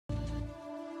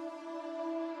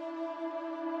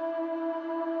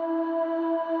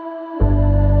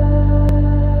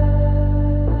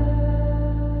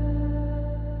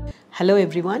Hello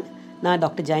everyone, நான்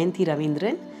doctor Jayanthi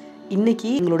Ravindran.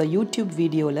 இன்னைக்கு எங்களோட யூடியூப்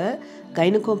வீடியோவில்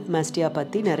கைனகோமாஸ்டியா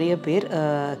பற்றி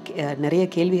நிறைய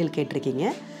கேள்விகள் கேட்டிருக்கீங்க.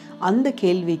 அந்த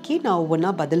கேள்விக்கு நான்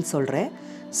ஒவ்வொன்றா பதில் சொல்கிறேன்.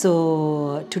 So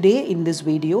today in this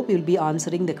video we will be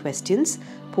answering the questions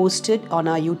posted on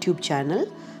our YouTube channel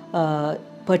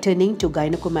pertaining to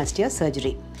gynecomastia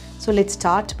surgery. So let's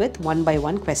start with one by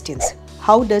one questions.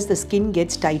 How does the skin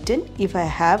gets tightened if I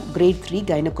have grade 3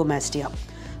 gynecomastia?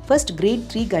 First, grade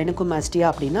 3 gynecomastia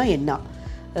அப்படின்னா என்ன?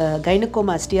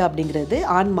 Gynaecomastia அப்படிங்கிறது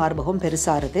ஆண் மார்பகம்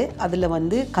பெருசாகிறது. அதில்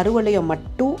கருவளையம்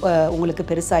மட்டும் உங்களுக்கு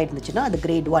பெருசாக இருந்துச்சுன்னா அது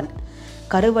கிரேட் 1.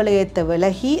 கருவளையத்தை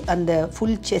விலகி அந்த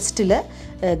ஃபுல் செஸ்ட்டில்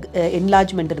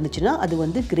என்லார்ஜ்மெண்ட் இருந்துச்சுன்னா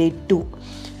அது கிரேட் 2.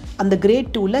 அந்த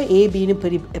கிரேட் 2ல் ஏபின்னு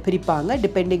பிரிப்பாங்க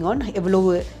டிபெண்டிங் ஆன்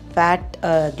எவ்வளவு ஃபேட்,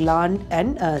 கிளாண்ட்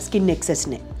அண்ட் ஸ்கின்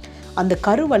எக்ஸஸ்னு. அந்த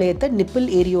கருவளையத்தை நிப்பிள்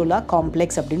ஏரியோலா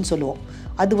காம்ப்ளெக்ஸ் அப்படின்னு சொல்லுவோம்.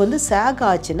 அது சேக்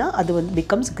ஆச்சுன்னா அது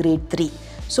பிகம்ஸ் கிரேட் 3.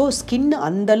 ஸோ ஸ்கின்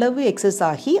அந்தளவு எக்ஸஸ்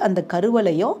ஆகி அந்த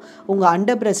கருவளையம் உங்கள்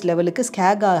அண்டர் பிரெஸ்ட் லெவலுக்கு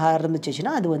ஸ்கேக் ஆக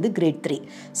ஆரம்பிச்சிச்சுன்னா அது கிரேட் 3.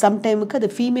 சம்டைமுக்கு அது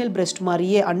ஃபீமேல் பிரெஸ்ட்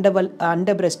மாதிரியே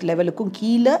அண்டர் பிரெஸ்ட் லெவலுக்கும்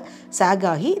கீழே சேக்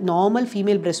ஆகி நார்மல்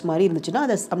ஃபீமேல் பிரெஸ்ட் மாதிரி இருந்துச்சுன்னா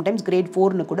அதை சம்டைம்ஸ் கிரேட்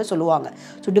 4ன்னு கூட சொல்லுவாங்க.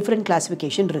 ஸோ டிஃப்ரெண்ட்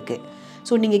கிளாஸிஃபிகேஷன் இருக்குது.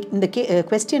 ஸோ நீங்கள் இந்த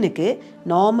கொஸ்டினுக்கு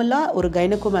நார்மலாக ஒரு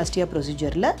கைனகோமாஸ்டியா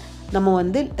ப்ரொசீஜரில் நம்ம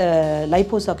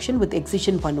லைப்போசக்ஷன் வித்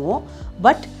எக்ஸிஷன் பண்ணுவோம்.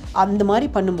 பட் அந்த மாதிரி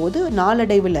பண்ணும்போது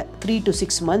நாளடைவில் 3 to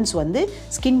 6 months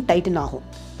ஸ்கின் டைட்டன் ஆகும்.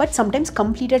 பட் சம்டைம்ஸ்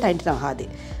கம்ப்ளீட்டாக டைட்டன் ஆகாது.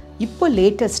 இப்போ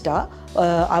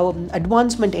லேட்டஸ்ட்டாக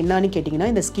அட்வான்ஸ்மெண்ட் என்னான்னு கேட்டிங்கன்னா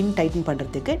இந்த ஸ்கின் டைட்டன்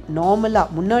பண்ணுறதுக்கு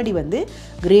நார்மலாக முன்னாடி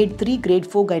கிரேட் 3 கிரேட்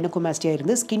 4 கைனகோமாஸ்டியா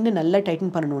இருந்து ஸ்கின்னை நல்லா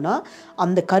டைட்டன் பண்ணணுன்னா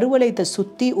அந்த கருவளையத்தை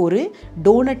சுற்றி ஒரு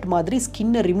டோனட் மாதிரி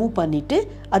ஸ்கின்னை ரிமூவ் பண்ணிவிட்டு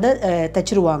அதை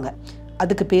தைச்சிருவாங்க.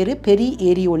 அதுக்கு பேர் பெரி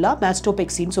ஏரியோலா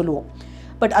மாஸ்டோபெக்சின்னு சொல்லுவோம்.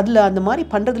 பட் அதில் அந்த மாதிரி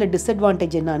பண்ணுறதுல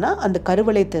டிஸ்அட்வான்டேஜ் என்னன்னா அந்த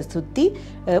கருவளையத்தை சுற்றி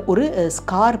ஒரு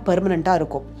ஸ்கார் பெர்மனண்ட்டாக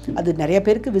இருக்கும். அது நிறைய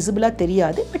பேருக்கு விசிபிளாக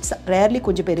தெரியாது. பட் ரேர்லி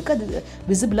கொஞ்சம் பேருக்கு அது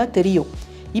விசிபிளாக தெரியும்.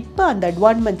 இப்போ அந்த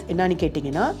அட்வான்ஸ்மெண்ட் என்னன்னு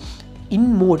கேட்டிங்கன்னா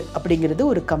இன்மோட் அப்படிங்கிறது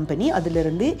ஒரு கம்பெனி,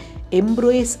 அதிலிருந்து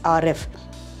எம்ப்ரோய்ஸ் RF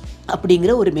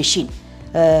அப்படிங்கிற ஒரு மெஷின்,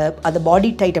 அதை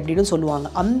பாடி டைட் அப்படின்னு சொல்லுவாங்க.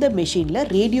 அந்த மெஷினில்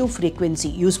ரேடியோ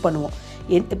ஃப்ரீக்வென்சி யூஸ் பண்ணுவோம்.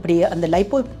 இப்படி அந்த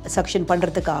லைப்போ சக்ஷன்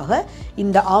பண்ணுறதுக்காக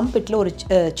இந்த ஆம்பிட்டில் ஒரு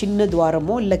சின்ன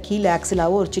துவாரமோ இல்லை கீழே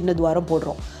ஆக்சிலாவோ ஒரு சின்ன துவாரம்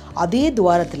போடுறோம். அதே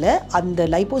துவாரத்தில் அந்த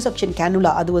லைப்போசக்ஷன்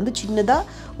கேனுலா அது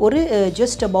சின்னதாக ஒரு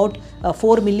ஜஸ்ட் அபவுட்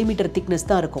 4 millimeter திக்னஸ்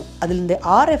தான் இருக்கும். அதில் இந்த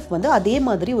RF அதே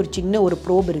மாதிரி ஒரு சின்ன ஒரு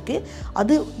ப்ரோப் இருக்குது.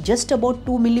 அது ஜஸ்ட் அபவுட்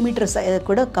 2 millimeter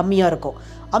கூட கம்மியாக இருக்கும்.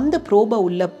 அந்த ப்ரோபை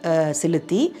உள்ள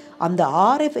செலுத்தி அந்த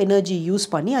RF எனர்ஜி யூஸ்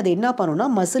பண்ணி அதை என்ன பண்ணுன்னா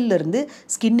மசில்லேருந்து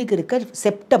ஸ்கின்னுக்கு இருக்க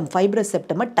செப்டம், ஃபைப்ரஸ்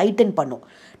செப்டமை டைட்டன் பண்ணும்.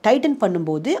 டைட்டன்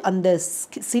பண்ணும்போது அந்த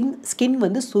ஸ்கின்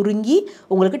சுருங்கி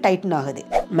உங்களுக்கு டைட்டன் ஆகுது.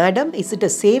 Madam, is it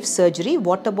a safe surgery?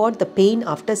 What about the pain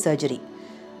after surgery?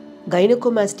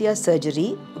 Gynecomastia surgery,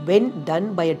 when done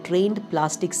by a trained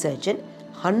plastic surgeon,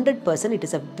 100% it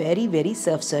is a very, very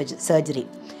safe surgery.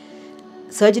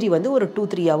 Surgery ஒரு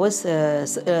 2-3 hours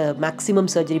maximum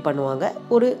surgery பண்ணுவாங்க.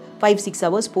 ஒரு 5-6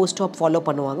 hours post app follow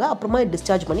பண்ணுவாங்க. அப்புறமா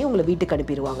discharge பண்ணி உங்களை வீட்டுக்கு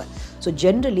அனுப்பிடுவாங்க. So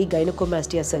generally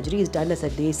gynaecomastia surgery is done as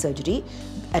a day surgery.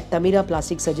 At Tamira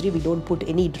plastic surgery we don't put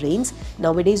any drains.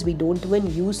 Nowadays we don't even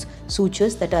use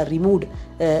sutures that are removed.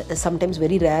 Sometimes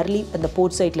very rarely அந்த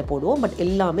board சைட்டில் போடுவோம். But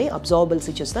எல்லாமே அப்சார்பல்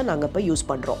sutures தான் நாங்கள் இப்போ use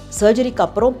பண்ணுறோம். சர்ஜரிக்கு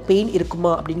அப்புறம் pain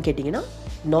இருக்குமா அப்படின்னு கேட்டிங்கன்னா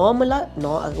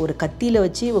நார்மலாக ஒரு கத்தியில்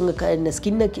வச்சு உங்கள்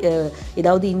ஸ்கின்னை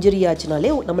ஏதாவது இன்ஜுரி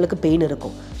ஆச்சுனாலே நம்மளுக்கு பெயின்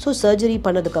இருக்கும். ஸோ சர்ஜரி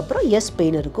பண்ணதுக்கப்புறம்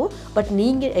பெயின் இருக்கும். பட்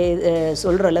நீங்கள்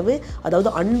சொல்கிற அளவு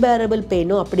அதாவது அன்பேரபிள்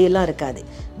பெயினோ அப்படியெல்லாம் இருக்காது.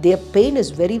 their pain is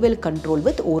very well controlled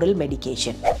with oral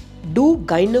medication. Do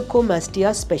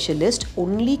gynecomastia specialists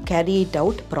only carry it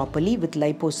out properly with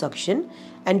liposuction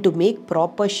and to make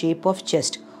proper shape of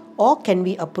chest, or can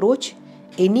we approach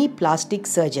any plastic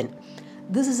surgeon?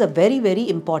 This is a very, very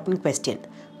important question.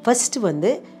 First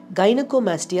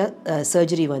gynaecomastia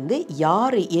surgery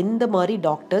யார் எந்த மாதிரி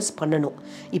doctors பண்ணணும்?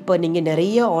 இப்போ நீங்கள்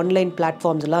நிறைய online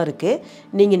பிளாட்ஃபார்ம்ஸ்லாம் இருக்குது.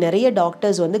 நீங்கள் நிறைய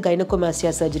டாக்டர்ஸ்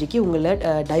கைனகோமாஸ்டியா சர்ஜரிக்கு உங்களை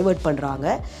டைவர்ட்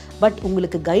பண்ணுறாங்க. பட்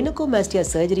உங்களுக்கு கைனகோமாஸ்டியா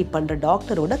சர்ஜரி பண்ணுற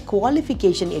டாக்டரோட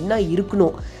குவாலிஃபிகேஷன் என்ன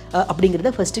இருக்கணும்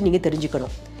அப்படிங்கிறத ஃபஸ்ட்டு நீங்கள்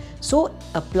தெரிஞ்சுக்கணும். So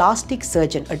a plastic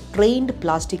surgeon, a trained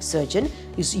plastic surgeon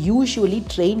is usually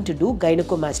trained to do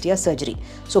gynecomastia surgery.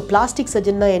 So plastic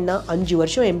surgeon என்ன 5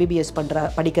 வருஷம் MBBS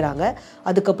படிக்கிறாங்க.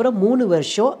 அதுக்கப்புறம் 3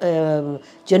 வருஷம்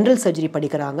ஜென்ரல் சர்ஜரி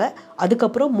படிக்கிறாங்க.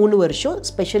 அதுக்கப்புறம் 3 வருஷம்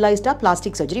ஸ்பெஷலைஸ்டாக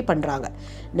பிளாஸ்டிக் சர்ஜரி பண்ணுறாங்க.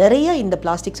 நிறைய இந்த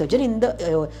பிளாஸ்டிக் சர்ஜன் இந்த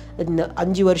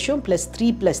 5 வருஷம் ப்ளஸ்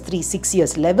 3 + 3 6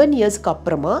 years 11 இயர்ஸ்க்கு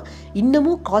அப்புறமா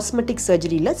இன்னமும் காஸ்மெட்டிக்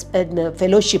சர்ஜரியில்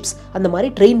ஃபெலோஷிப்ஸ் அந்த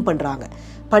மாதிரி ட்ரெயின் பண்ணுறாங்க.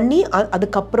 பண்ணி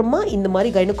அதுக்கப்புறமா இந்த மாதிரி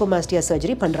கைனகோமாஸ்டியா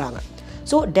சர்ஜரி பண்ணுறாங்க.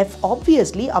 ஸோ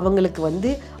ஆப்வியஸ்லி அவங்களுக்கு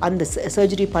வந்து அந்த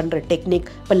சர்ஜரி பண்ணுற டெக்னிக்,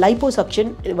 இப்போ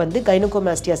லைப்போசக்ஷன் வந்து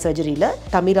கைனோகோமாஸ்டியா சர்ஜரியில்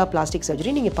தமிரா பிளாஸ்டிக்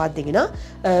சர்ஜரி நீங்கள் பார்த்தீங்கன்னா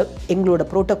எங்களோட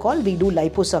protocol we do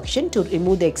liposuction to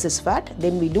remove the excess fat,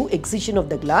 then we do excision of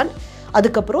the gland.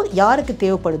 அதுக்கப்புறம் யாருக்கு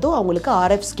தேவைப்படுதோ அவங்களுக்கு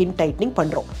RF ஸ்கின் டைட்னிங்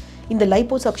பண்ணுறோம். இந்த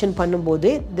லைப்போசக்ஷன் பண்ணும்போது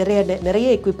நிறைய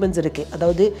எக்யூப்மெண்ட்ஸ் இருக்குது.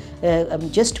 அதாவது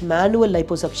ஜஸ்ட் மேனுவல்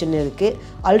லைப்போசக்ஷன் இருக்குது,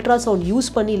 அல்ட்ராசவுண்ட் யூஸ்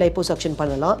பண்ணி லைப்போசக்ஷன்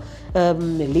பண்ணலாம்,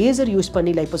 லேசர் யூஸ்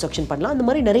பண்ணி லைப்போசக்ஷன் பண்ணலாம். அந்த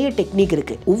மாதிரி நிறைய டெக்னிக்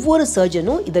இருக்குது. ஒவ்வொரு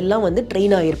சர்ஜனும் இதெல்லாம் வந்து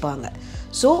ட்ரெயின் ஆகியிருப்பாங்க.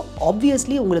 ஸோ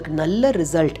ஆப்வியஸ்லி உங்களுக்கு நல்ல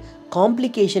ரிசல்ட்,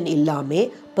 காம்ப்ளிகேஷன் இல்லாமல்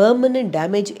பெர்மனன்ட்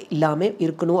டேமேஜ் இல்லாமல்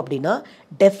இருக்கணும் அப்படின்னா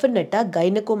டெஃபினட்டாக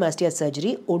gynaecomastia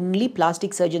surgery only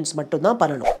plastic surgeons மட்டும்தான்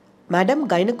பண்ணணும். மேடம்,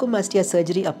 கைனகோமாஸ்டியா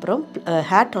சர்ஜரி அப்புறம்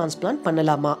ஹேர் டிரான்ஸ்பிளான்ட்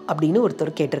பண்ணலாமா அப்படின்னு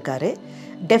ஒருத்தர் கேட்டிருக்காரு.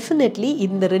 டெஃபினெட்லி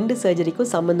இந்த 2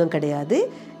 சர்ஜரிக்கும் சம்மந்தம் கிடையாது.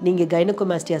 நீங்கள்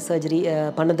கைனகோமாஸ்டியா சர்ஜரி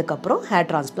பண்ணதுக்கப்புறம் ஹேர்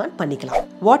டிரான்ஸ்பிளான்ட் பண்ணிக்கலாம்.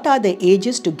 What are the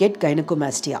ages to get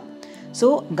gynaecomastia? So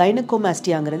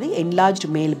கைனகோமாஸ்டியாங்கிறது enlarged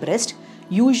மேல் பிரெஸ்ட்.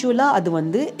 யூஸ்வலாக அது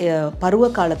வந்து பருவ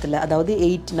காலத்தில், அதாவது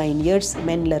 8-9 இயர்ஸ்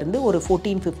மென்லேருந்து ஒரு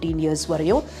 14-15 இயர்ஸ்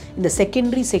வரையும் இந்த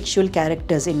secondary sexual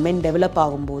characters in men develop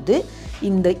ஆகும்போது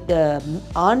இந்த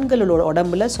ஆண்களோட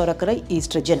உடம்புல சுரக்கிற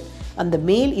ஈஸ்ட்ரஜன், அந்த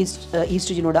மேல்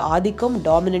ஈஸ்ட்ரஜனோட ஆதிக்கம்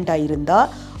டாமினண்ட்டாக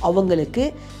இருந்தால் அவங்களுக்கு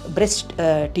பிரெஸ்ட்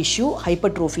டிஷ்யூ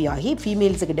ஹைப்பர்ட்ரோஃபி ஆகி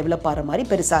ஃபீமேல்ஸுக்கு டெவலப் ஆகிற மாதிரி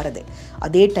பெருசாகிறது.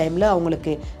 அதே டைமில்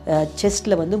அவங்களுக்கு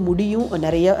செஸ்ட்டில் வந்து முடியும்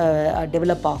நிறைய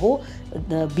டெவலப் ஆகும்,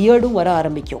 பியர்டும் வர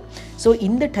ஆரம்பிக்கும். ஸோ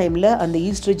இந்த டைமில் அந்த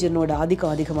ஈஸ்ட்ரஜனோட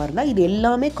ஆதிக்கம் அதிகமாக இருந்தால் இது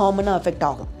எல்லாமே காமனாக அஃபெக்ட்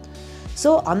ஆகும்.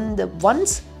 ஸோ அந்த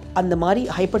ஒன்ஸ் அந்த மாதிரி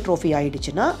ஹைப்பர்ட்ரோஃபி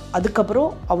ஆகிடுச்சுன்னா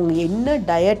அதுக்கப்புறம் அவங்க என்ன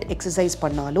டயட் எக்ஸசைஸ்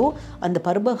பண்ணாலும் அந்த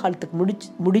பருவ காலத்துக்கு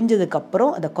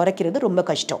முடிஞ்சதுக்கப்புறம் அதை குறைக்கிறது ரொம்ப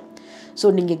கஷ்டம். ஸோ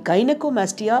நீங்கள்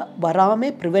கைனகோமாஸ்டியா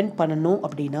வராமல் ப்ரிவெண்ட் பண்ணணும்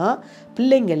அப்படின்னா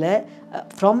பிள்ளைங்களை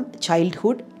ஃப்ரம்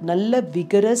சைல்ட்ஹுட் நல்ல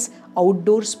விகரஸ்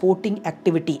அவுட்டோர் ஸ்போர்ட்டிங்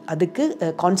ஆக்டிவிட்டி அதுக்கு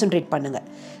கான்சன்ட்ரேட் பண்ணுங்கள்.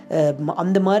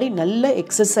 அந்த மாதிரி நல்ல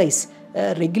எக்ஸசைஸ்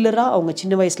ரெகுலராக அவங்க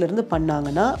சின்ன வயசுலேருந்து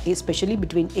பண்ணாங்கன்னா, especially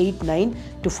between 8-9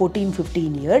 to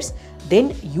 14-15 years,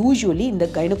 then usually இந்த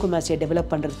கைனகோமாஸ்டியா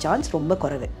டெவலப் பண்ணுற சான்ஸ் ரொம்ப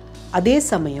குறைவு. அதே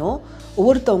சமயம்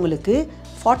ஒவ்வொருத்தவங்களுக்கு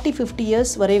 40-50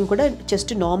 இயர்ஸ் வரையும் கூட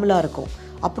செஸ்ட்டு நார்மலாக இருக்கும்.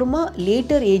 அப்புறமா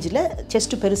லேட்டர் ஏஜில்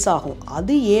செஸ்ட்டு பெருசாகும்.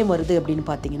 அது ஏன் வருது அப்படின்னு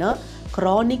பார்த்தீங்கன்னா,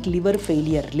 chronic liver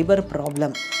failure, liver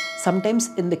problem. Sometimes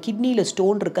இந்த கிட்னியில்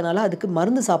ஸ்டோன் இருக்கனால அதுக்கு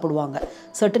மருந்து சாப்பிடுவாங்க,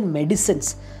 சர்டன் மெடிசன்ஸ்.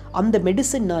 அந்த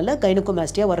மெடிசன்னால்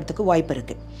கைனகோமாஸ்டியா வரத்துக்கு வாய்ப்பு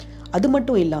இருக்குது. அது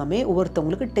மட்டும் இல்லாமல்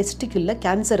ஒவ்வொருத்தவங்களுக்கு டெஸ்டிக்கிளில்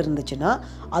கேன்சர் இருந்துச்சுன்னா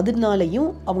அதனாலையும்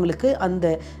அவங்களுக்கு அந்த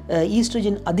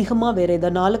ஈஸ்ட்ரஜன் அதிகமாக வேறு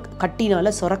எதனால்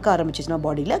கட்டினால் சுரக்க ஆரம்பிச்சிச்சுன்னா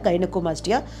பாடியில்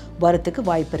கைனகோமாஸ்டியா வரத்துக்கு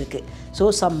வாய்ப்பு இருக்குது. So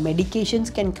some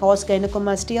medications can cause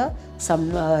gynaecomastia, some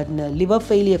liver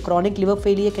failure, chronic liver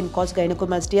failure can cause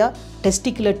gynecomastia,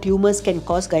 testicular tumors can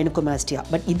cause gynecomastia.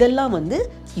 But இதெல்லாம் வந்து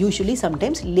usually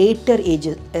sometimes later age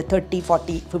 30,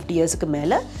 40, 50 இயர்ஸுக்கு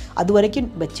மேலே அது வரைக்கும்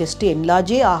செஸ்ட்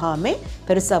என்லார்ஜே ஆகாமல்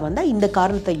பெருசாக வந்தால் இந்த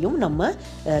காரணத்தையும் நம்ம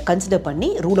கன்சிடர் பண்ணி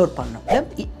ரூல் அவுட் பண்ணணும்.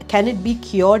 Can it be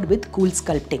cured with cool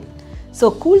sculpting? So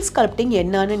cool sculpting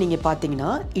என்னன்னு நீங்கள்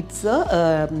பார்த்தீங்கன்னா, இட்ஸ்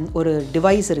ஒரு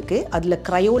டிவைஸ் இருக்குது. அதில்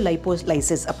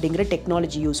க்ரையோலைப்போலைசிஸ் அப்படிங்கிற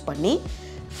டெக்னாலஜி யூஸ் பண்ணி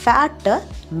ஃபேட்டை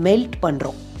மெல்ட்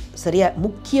பண்ணுறோம். சரியா?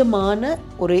 முக்கியமான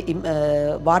ஒரு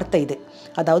வார்த்தை இது.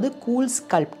 அதாவது cool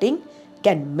sculpting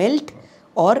can melt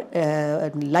R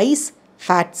lies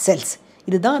fat cells.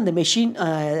 இதுதான் அந்த மெஷின்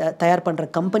தயார் பண்ணுற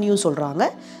கம்பெனியும் சொல்கிறாங்க.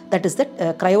 தட் இஸ் தட்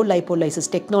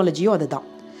க்ரையோலைப்போலைசிஸ் டெக்னாலஜியும் அதுதான்.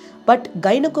 பட்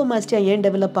கைனகோமாஸ்டியா ஏன்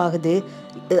டெவலப் ஆகுது?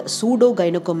 Pseudo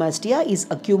gynaecomastia is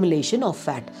accumulation of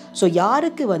fat. So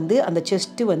யாருக்கு வந்து அந்த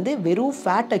செஸ்ட்டு வந்து வெறும்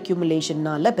ஃபேட்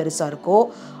அக்யூமுலேஷனால் பெருசாக இருக்கோ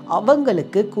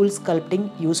அவங்களுக்கு கூல் ஸ்கல்ப்டிங்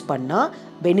யூஸ் பண்ணால்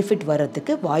பெனிஃபிட்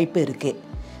வர்றதுக்கு வாய்ப்பு இருக்குது.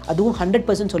 அதுவும்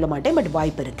 100% சொல்ல மாட்டேன், பட்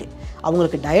வாய்ப்பு இருக்குது.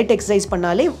 அவங்களுக்கு டயட் எக்ஸசைஸ்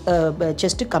பண்ணாலே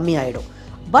செஸ்ட்டு கம்மியாயிடும்.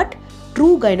 பட் ட்ரூ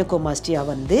கைனகோமாஸ்டியா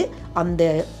வந்து அந்த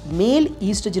மேல்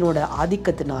ஈஸ்ட்ரஜனோட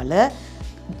ஆதிக்கத்தினால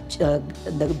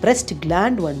இந்த பிரெஸ்ட்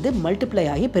கிளாண்ட் வந்து மல்டிப்ளை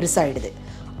ஆகி பெருசாகிடுது.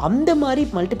 அந்த மாதிரி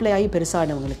மல்டிப்ளை ஆகி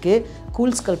பெருசானவங்களுக்கு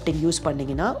கூல் ஸ்கல்ப்டிங் யூஸ்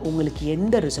பண்ணிங்கன்னா உங்களுக்கு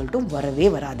எந்த ரிசல்ட்டும் வரவே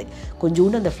வராது.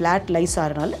 கொஞ்சோண்டு அந்த ஃப்ளாட் லைஸ்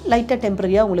ஆகிறனால லைட்டாக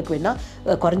டெம்பரரியாக உங்களுக்கு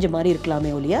வேணால் குறைஞ்ச மாதிரி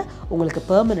இருக்கலாமே ஒழிய உங்களுக்கு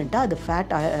பெர்மனெண்ட்டாக அது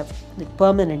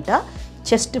பெர்மனெண்ட்டாக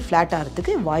செஸ்ட்டு ஃப்ளாட்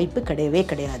ஆகிறதுக்கு வாய்ப்பு கிடையவே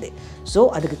கிடையாது. ஸோ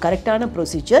அதுக்கு கரெக்டான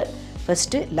ப்ரொசீஜர்,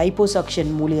 ஃபஸ்ட்டு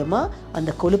லைப்போசக்ஷன் மூலியமாக அந்த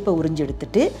கொழுப்பை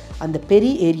உறிஞ்செடுத்துட்டு அந்த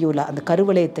பெரிய ஏரியோவில் அந்த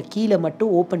கருவளையத்தை கீழே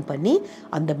மட்டும் ஓப்பன் பண்ணி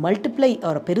அந்த மல்டிப்ளை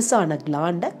ஒரு பெருசான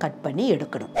கிளாண்டை கட் பண்ணி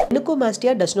எடுக்கணும்.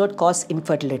 Gynaecomastia does naught cos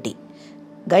infertility.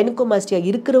 Gynaecomastia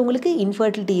இருக்கிறவங்களுக்கு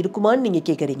இன்ஃபர்டிலிட்டி இருக்குமான்னு நீங்கள்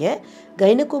கேட்குறீங்க.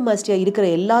 கைனகோமாஸ்டியா இருக்கிற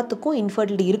எல்லாத்துக்கும்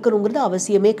இன்ஃபர்டிலிட்டி இருக்கணுங்கிறது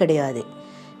அவசியமே கிடையாது.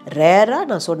 ரேராக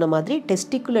நான் சொன்ன மாதிரி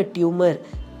testicular tumour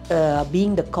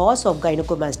being the cause of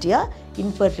gynecomastia,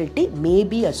 infertility may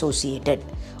be associated,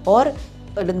 or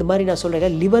இந்த மாதிரி நான்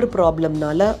சொல்கிறேன் லிவர்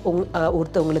ப்ராப்ளம்னால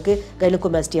ஒருத்தவங்களுக்கு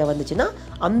கைனோகோமாஸ்டியா வந்துச்சுன்னா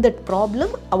அந்த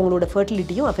ப்ராப்ளம் அவங்களோட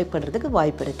ஃபர்டிலிட்டியும் அஃபெக்ட் பண்ணுறதுக்கு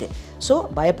வாய்ப்பு இருக்குது. ஸோ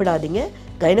பயப்படாதீங்க,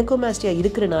 கைனோகோமாஸ்டியா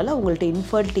இருக்கிறனால உங்கள்கிட்ட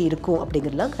இன்ஃபர்டிலிட்டி இருக்கும்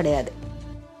அப்படிங்கிறதுலாம் கிடையாது.